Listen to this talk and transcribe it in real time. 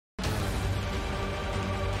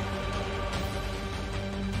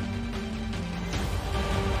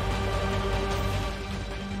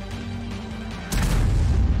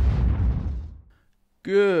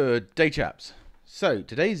Good day, chaps. So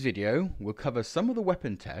today's video will cover some of the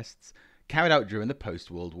weapon tests carried out during the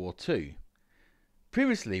post-World War II.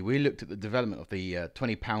 Previously we looked at the development of the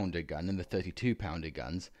 20-pounder gun and the 32-pounder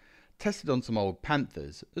guns tested on some old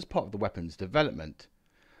Panthers as part of the weapons development.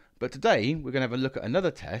 But today we're going to have a look at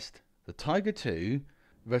another test, the Tiger II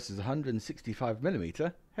versus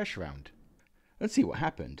 165mm HESH round, and see what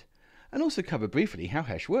happened, and also cover briefly how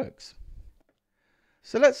HESH works.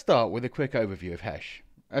 So let's start with a quick overview of HESH,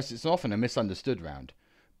 as it's often a misunderstood round,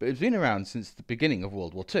 but it's been around since the beginning of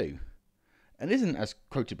World War II, and isn't, as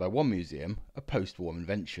quoted by one museum, a post-war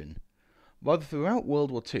invention. Rather, throughout World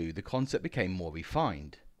War II the concept became more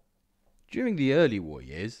refined. During the early war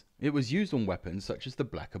years, it was used on weapons such as the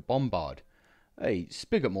Blacker Bombard, a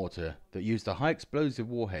spigot mortar that used a high explosive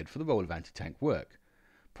warhead for the role of anti-tank work,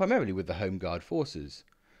 primarily with the Home Guard forces,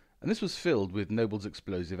 and this was filled with Nobel's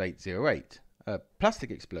explosive 808, a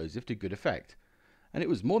plastic explosive to good effect, and it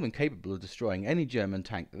was more than capable of destroying any German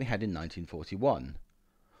tank that they had in 1941.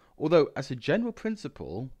 Although, as a general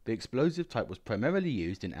principle, the explosive type was primarily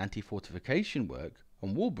used in anti-fortification work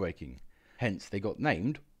and wall breaking, hence they got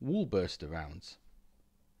named Wallburster rounds.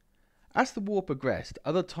 As the war progressed,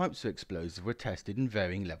 other types of explosives were tested in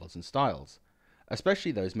varying levels and styles,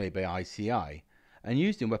 especially those made by ICI, and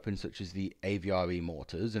used in weapons such as the AVRE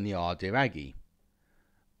mortars and the Armoured.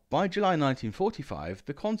 By July 1945,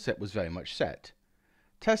 the concept was very much set.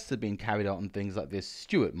 Tests had been carried out on things like this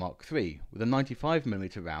Stuart Mark III with a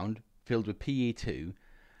 95mm round filled with PE2,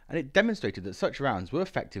 and it demonstrated that such rounds were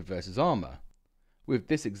effective versus armour, with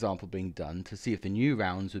this example being done to see if the new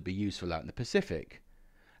rounds would be useful out in the Pacific.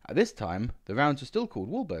 At this time, the rounds were still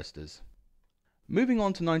called Wallbursters. Moving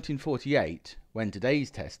on to 1948, when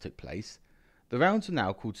today's test took place, the rounds are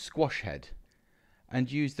now called Squash Head, and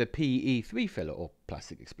used the PE3 filler, or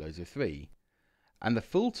Plastic Explosive 3, and the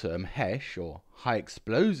full term HESH, or High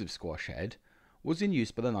Explosive Squash Head, was in use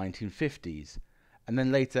by the 1950s, and then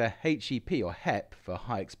later HEP, or HEP for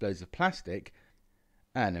High Explosive Plastic,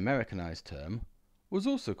 an Americanized term, was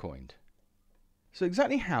also coined. So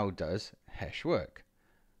exactly how does HESH work?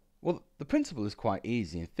 Well, the principle is quite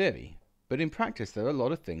easy in theory, but in practice there are a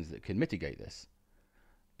lot of things that can mitigate this.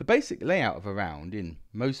 The basic layout of a round in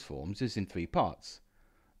most forms is in three parts.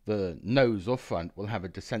 The nose or front will have a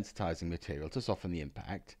desensitizing material to soften the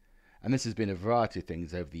impact, and this has been a variety of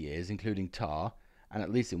things over the years, including tar and, at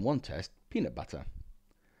least in one test, peanut butter.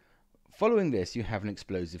 Following this you have an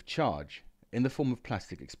explosive charge in the form of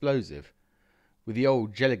plastic explosive, with the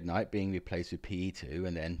old gelignite being replaced with PE2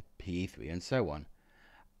 and then PE3 and so on.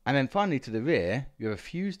 And then finally to the rear you have a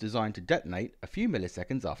fuse designed to detonate a few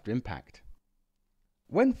milliseconds after impact.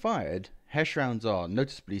 When fired, HESH rounds are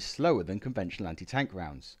noticeably slower than conventional anti-tank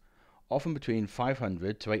rounds, often between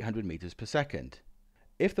 500 to 800 meters per second.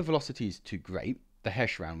 If the velocity is too great, the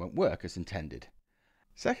HESH round won't work as intended.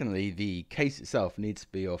 Secondly, the case itself needs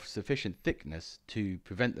to be of sufficient thickness to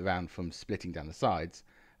prevent the round from splitting down the sides,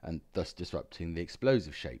 and thus disrupting the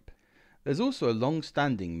explosive shape. There's also a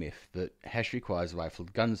long-standing myth that HESH requires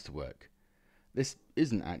rifled guns to work. This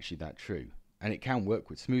isn't actually that true, and it can work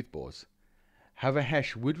with smoothbores. However,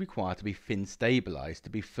 HESH would require to be fin stabilized to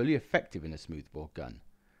be fully effective in a smoothbore gun,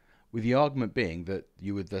 with the argument being that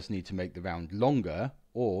you would thus need to make the round longer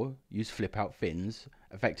or use flip-out fins,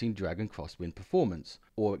 affecting drag and crosswind performance,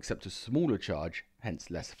 or accept a smaller charge, hence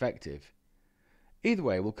less effective. Either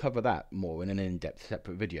way, we'll cover that more in an in-depth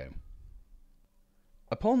separate video.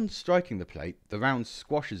 Upon striking the plate, the round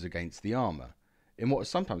squashes against the armour in what is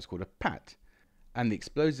sometimes called a pat, and the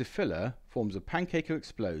explosive filler forms a pancake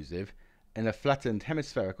explosive in a flattened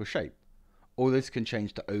hemispherical shape, or this can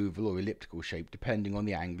change to oval or elliptical shape depending on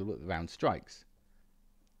the angle that the round strikes.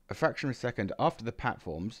 A fraction of a second after the pat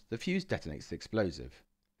forms, the fuse detonates the explosive.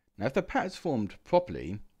 Now if the pat is formed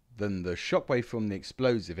properly, then the shockwave from the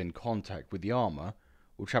explosive in contact with the armour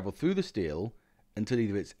will travel through the steel until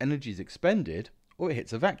either its energy is expended or it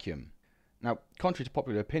hits a vacuum. Now, contrary to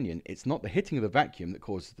popular opinion, it's not the hitting of the vacuum that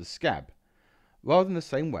causes the scab, rather in the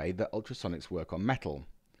same way that ultrasonics work on metal.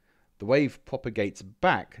 The wave propagates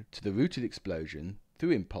back to the root of the explosion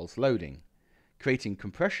through impulse loading, creating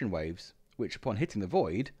compression waves which, upon hitting the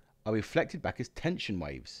void, are reflected back as tension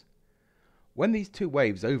waves. When these two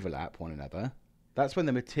waves overlap one another, that's when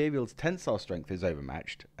the material's tensile strength is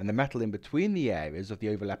overmatched and the metal in between the areas of the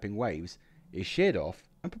overlapping waves is sheared off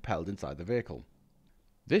and propelled inside the vehicle.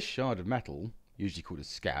 This shard of metal, usually called a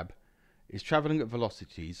scab, is travelling at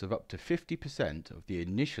velocities of up to 50% of the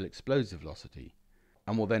initial explosive velocity,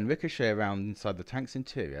 and will then ricochet around inside the tank's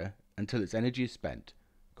interior until its energy is spent,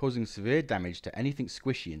 causing severe damage to anything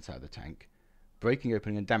squishy inside the tank, breaking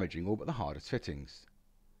open and damaging all but the hardest fittings.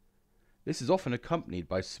 This is often accompanied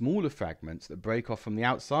by smaller fragments that break off from the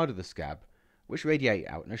outside of the scab, which radiate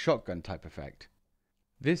out in a shotgun type effect.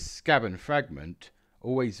 This scab and fragment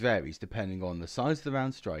always varies depending on the size of the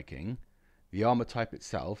round striking, the armour type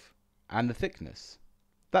itself, and the thickness.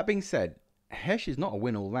 That being said, HESH is not a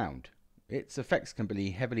win all round. Its effects can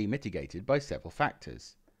be heavily mitigated by several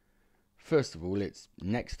factors. First of all, it's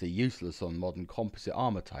next to useless on modern composite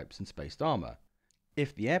armour types and spaced armour.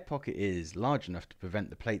 If the air pocket is large enough to prevent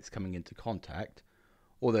the plates coming into contact,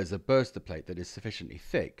 or there's a burster plate that is sufficiently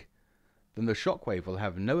thick, then the shockwave will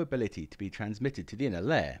have no ability to be transmitted to the inner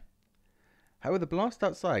layer. However, the blast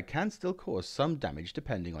outside can still cause some damage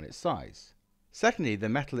depending on its size. Secondly, the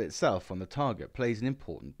metal itself on the target plays an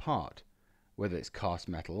important part, whether it's cast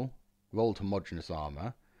metal, rolled homogeneous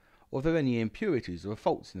armour, or if there are any impurities or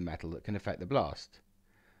faults in the metal that can affect the blast.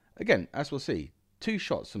 Again, as we'll see, two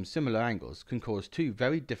shots from similar angles can cause two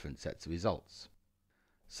very different sets of results.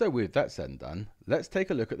 So with that said and done, let's take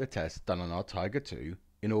a look at the test done on our Tiger II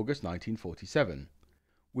in August 1947,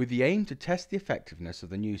 with the aim to test the effectiveness of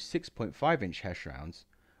the new 6.5-inch HESH rounds,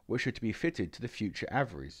 which are to be fitted to the future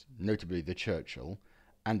Averies, notably the Churchill,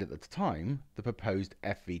 and at the time, the proposed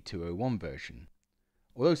FV201 version.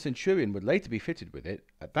 Although Centurion would later be fitted with it,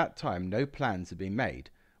 at that time no plans had been made,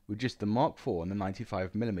 with just the Mark IV and the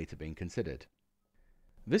 95mm being considered.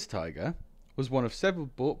 This Tiger was one of several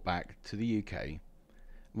brought back to the UK, and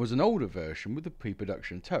was an older version with a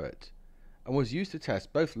pre-production turret, and was used to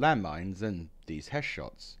test both landmines and these HESH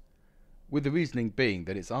shots, with the reasoning being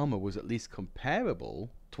that its armour was at least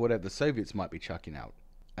comparable to whatever the Soviets might be chucking out,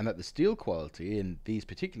 and that the steel quality in these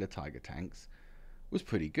particular Tiger tanks was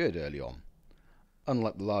pretty good early on,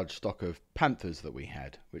 unlike the large stock of Panthers that we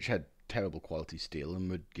had, which had terrible quality steel and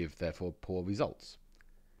would give therefore poor results.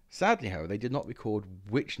 Sadly, however, they did not record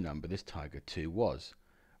which number this Tiger II was,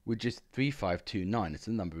 with just 3529 as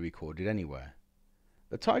the number recorded anywhere.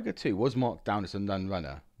 The Tiger II was marked down as a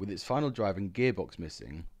non-runner, with its final drive and gearbox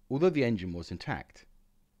missing, although the engine was intact.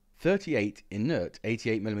 38 inert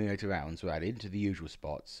 88mm rounds were added to the usual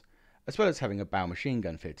spots, as well as having a bow machine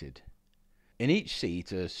gun fitted. In each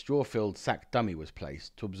seat a straw-filled sack dummy was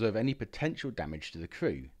placed to observe any potential damage to the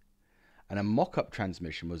crew, and a mock-up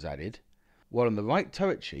transmission was added, while on the right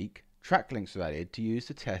turret cheek, track links were added to use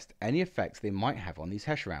to test any effects they might have on these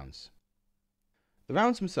HESH rounds. The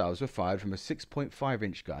rounds themselves were fired from a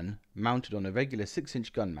 6.5-inch gun mounted on a regular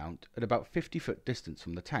 6-inch gun mount at about 50-foot distance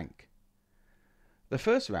from the tank. The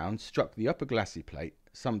first round struck the upper glacis plate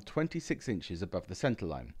some 26 inches above the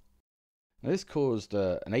centerline. Now this caused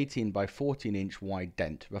an 18 by 14 inch wide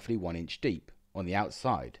dent, roughly 1 inch deep, on the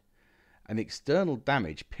outside, and the external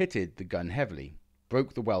damage pitted the gun heavily,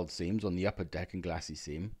 broke the weld seams on the upper deck and glacis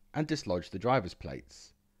seam, and dislodged the driver's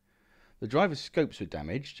plates. The driver's scopes were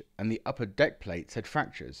damaged, and the upper deck plates had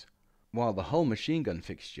fractures, while the whole machine gun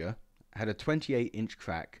fixture had a 28-inch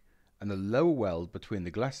crack, and the lower weld between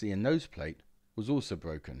the glacis and nose plate was also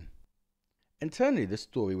broken. Internally, the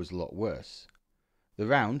story was a lot worse. The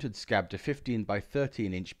round had scabbed a 15 by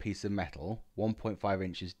 13 inch piece of metal, 1.5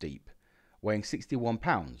 inches deep, weighing 61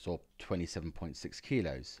 pounds or 27.6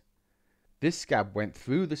 kilos. This scab went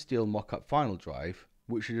through the steel mock-up final drive,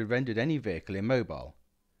 which would have rendered any vehicle immobile.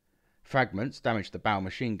 Fragments damaged the bow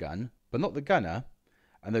machine gun, but not the gunner,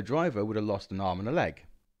 and the driver would have lost an arm and a leg.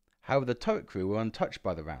 However, the turret crew were untouched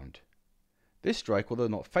by the round. This strike, although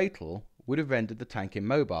not fatal, would have rendered the tank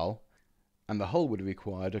immobile, and the hull would have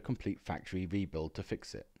required a complete factory rebuild to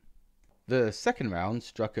fix it. The second round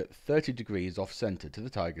struck at 30 degrees off-centre to the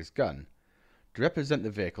Tiger's gun, to represent the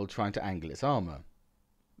vehicle trying to angle its armour.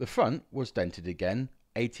 The front was dented again,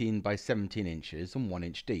 18 by 17 inches and 1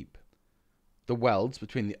 inch deep. The welds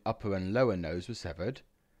between the upper and lower nose were severed,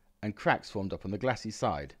 and cracks formed up on the glacis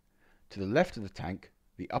side. To the left of the tank,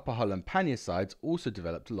 the upper hull and pannier sides also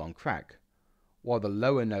developed a long crack, while the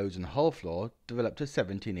lower nose and hull floor developed a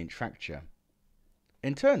 17-inch fracture.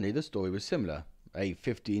 Internally, the story was similar. A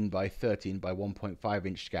 15 by 13 by 1.5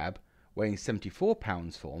 inch scab weighing 74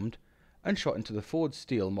 pounds formed and shot into the forward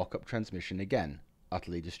steel mock-up transmission again,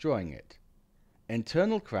 utterly destroying it.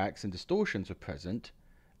 Internal cracks and distortions were present,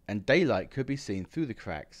 and daylight could be seen through the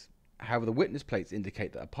cracks. However, the witness plates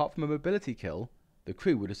indicate that apart from a mobility kill, the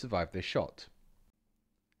crew would have survived this shot.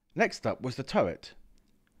 Next up was the turret.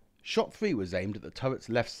 Shot 3 was aimed at the turret's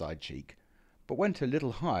left side cheek, but went a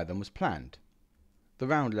little higher than was planned. The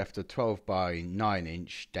round left a 12 by 9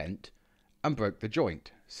 inch dent and broke the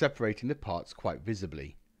joint, separating the parts quite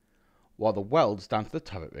visibly, while the welds down to the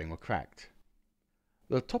turret ring were cracked.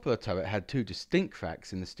 The top of the turret had 2 distinct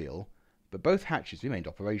cracks in the steel, but both hatches remained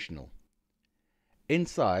operational.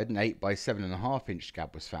 Inside, an 8 by 7.5 inch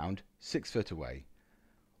scab was found, 6 foot away,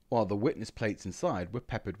 while the witness plates inside were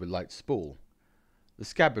peppered with light spool. The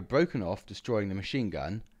scab had broken off, destroying the machine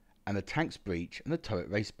gun, and the tank's breech and the turret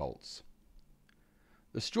race bolts.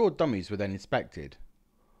 The straw dummies were then inspected.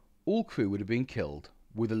 All crew would have been killed,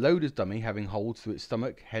 with the loader's dummy having holes through its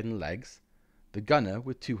stomach, head and legs, the gunner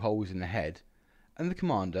with 2 holes in the head, and the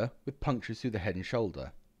commander with punctures through the head and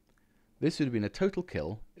shoulder. This would have been a total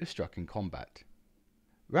kill if struck in combat.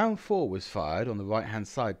 Round 4 was fired on the right hand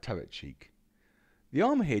side turret cheek. The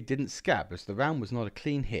armour here didn't scab as the round was not a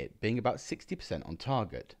clean hit, being about 60% on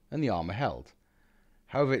target, and the armour held.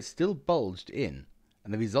 However, it still bulged in,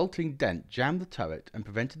 and the resulting dent jammed the turret and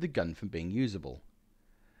prevented the gun from being usable.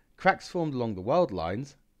 Cracks formed along the weld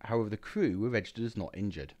lines, however the crew were registered as not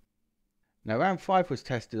injured. Now round 5 was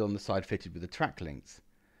tested on the side fitted with the track links,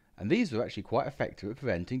 and these were actually quite effective at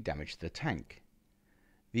preventing damage to the tank.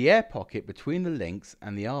 The air pocket between the links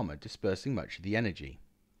and the armour dispersing much of the energy.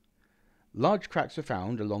 Large cracks were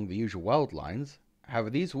found along the usual weld lines, however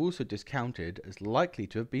these were also discounted as likely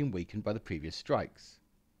to have been weakened by the previous strikes.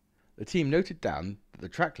 The team noted down that the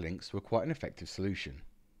track links were quite an effective solution.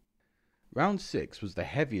 Round 6 was the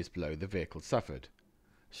heaviest blow the vehicle suffered,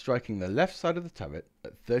 striking the left side of the turret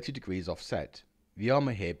at 30 degrees offset, the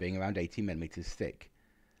armour here being around 80mm thick,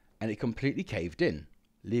 and it completely caved in,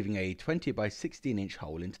 leaving a 20 by 16 inch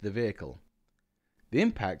hole into the vehicle. The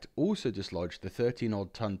impact also dislodged the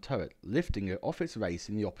 13-odd ton turret, lifting it off its race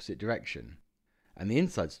in the opposite direction, and the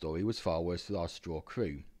inside story was far worse for our straw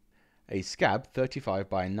crew. A scab 35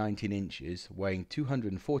 by 19 inches weighing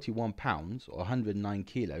 241 pounds or 109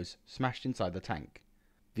 kilos smashed inside the tank.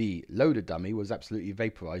 The loader dummy was absolutely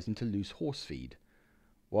vaporised into loose horse feed,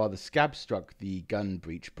 while the scab struck the gun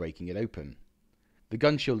breech, breaking it open. The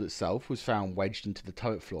gun shield itself was found wedged into the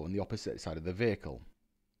turret floor on the opposite side of the vehicle.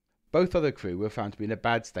 Both other crew were found to be in a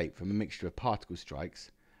bad state from a mixture of particle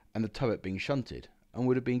strikes and the turret being shunted, and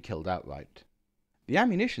would have been killed outright. The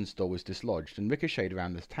ammunition store was dislodged and ricocheted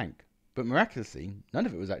around the tank, but miraculously none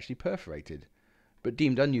of it was actually perforated, but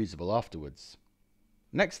deemed unusable afterwards.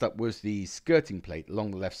 Next up was the skirting plate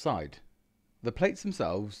along the left side. The plates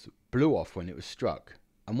themselves blew off when it was struck,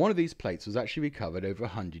 and one of these plates was actually recovered over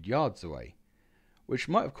 100 yards away, which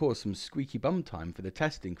might have caused some squeaky bum time for the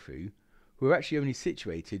testing crew, who were actually only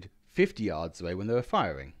situated 50 yards away when they were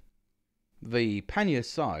firing. The pannier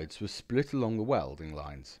sides were split along the welding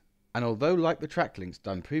lines, and although like the track links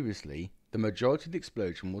done previously, the majority of the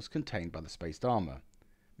explosion was contained by the spaced armour.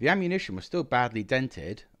 The ammunition was still badly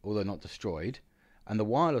dented, although not destroyed, and the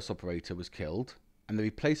wireless operator was killed, and the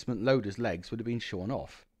replacement loader's legs would have been shorn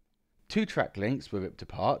off. 2 track links were ripped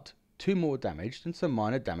apart, 2 more damaged, and some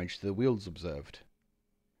minor damage to the wheels observed.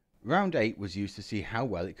 Round 8 was used to see how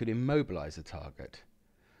well it could immobilise a target.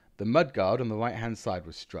 The mudguard on the right hand side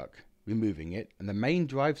was struck, removing it, and the main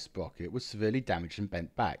drive sprocket was severely damaged and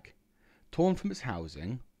bent back, torn from its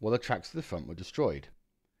housing, while the tracks to the front were destroyed.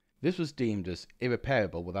 This was deemed as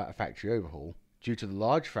irreparable without a factory overhaul due to the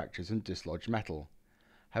large fractures and dislodged metal.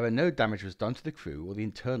 However, no damage was done to the crew or the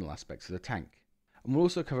internal aspects of the tank. And we'll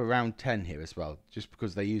also cover round 10 here as well, just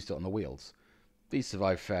because they used it on the wheels. These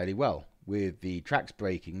survived fairly well, with the tracks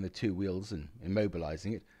breaking the 2 wheels and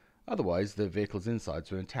immobilising it. Otherwise, the vehicle's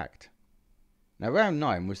insides were intact. Now round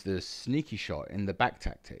 9 was the sneaky shot in the back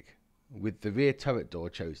tactic, with the rear turret door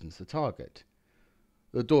chosen as the target.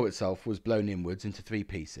 The door itself was blown inwards into 3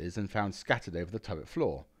 pieces and found scattered over the turret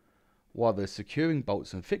floor, while the securing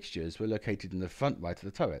bolts and fixtures were located in the front right of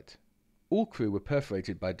the turret. All crew were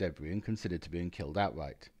perforated by debris and considered to be killed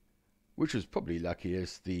outright, which was probably lucky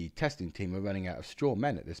as the testing team were running out of straw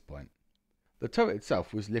men at this point. The turret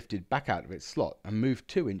itself was lifted back out of its slot and moved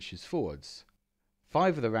 2 inches forwards.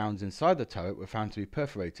 5 of the rounds inside the turret were found to be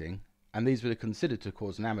perforating, and these were considered to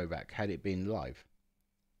cause an ammo rack had it been live.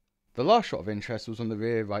 The last shot of interest was on the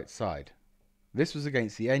rear right side. This was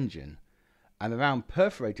against the engine, and the round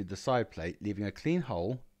perforated the side plate, leaving a clean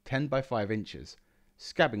hole 10 by 5 inches,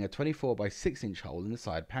 scabbing a 24 by 6 inch hole in the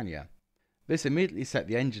side pannier. This immediately set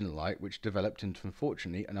the engine alight, which developed into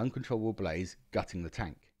unfortunately an uncontrollable blaze, gutting the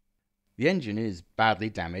tank. The engine is badly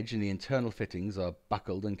damaged and the internal fittings are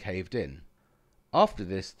buckled and caved in. After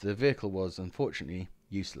this, the vehicle was unfortunately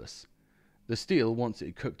useless. The steel, once it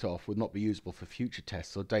had cooked off, would not be usable for future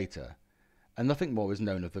tests or data, and nothing more is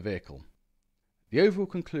known of the vehicle. The overall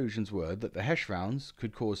conclusions were that the HESH rounds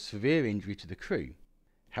could cause severe injury to the crew.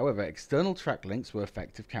 However, external track links were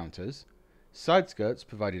effective counters, side skirts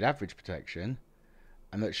provided average protection,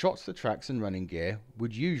 and that shots to tracks and running gear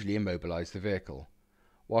would usually immobilise the vehicle,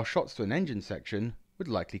 while shots to an engine section would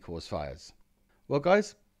likely cause fires. Well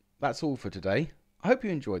guys, that's all for today. I hope you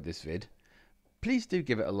enjoyed this vid. Please do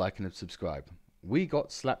give it a like and a subscribe. we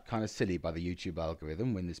got slapped kind of silly by the YouTube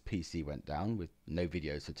algorithm when this PC went down with no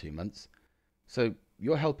videos for 2 months. So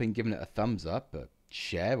your help in giving it a thumbs up, a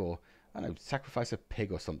share, or I don't know, sacrifice a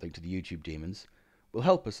pig or something to the YouTube demons will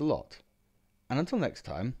help us a lot. And until next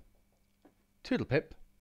time, toodle pip.